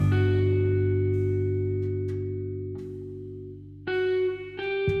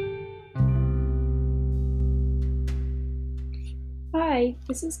Hi,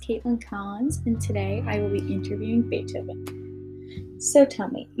 this is Caitlin Collins, and today I will be interviewing Beethoven. So tell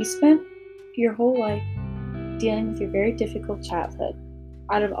me, you spent your whole life dealing with your very difficult childhood.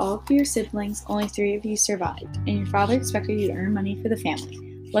 Out of all of your siblings, only 3 of you survived, and your father expected you to earn money for the family.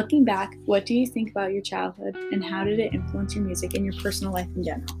 Looking back, what do you think about your childhood, and how did it influence your music and your personal life in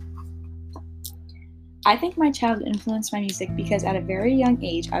general? I think my childhood influenced my music because at a very young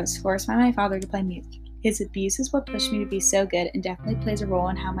age, I was forced by my father to play music. His abuse is what pushed me to be so good and definitely plays a role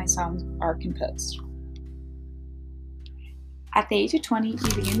in how my songs are composed. At the age of 20, you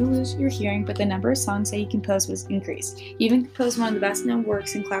begin to lose your hearing, but the number of songs that you composed was increased. You even composed one of the best-known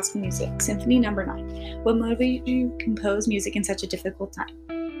works in classical music, Symphony No. 9. What motivated you to compose music in such a difficult time?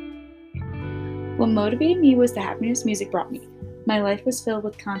 What motivated me was the happiness music brought me. My life was filled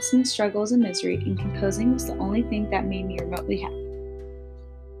with constant struggles and misery, and composing was the only thing that made me remotely happy.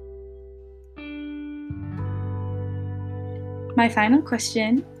 My final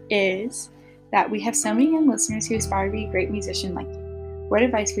question is that we have so many young listeners who aspire to be a great musician like you. What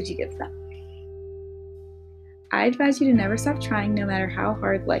advice would you give them? I advise you to never stop trying no matter how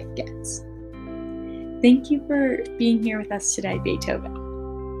hard life gets. Thank you for being here with us today, Beethoven.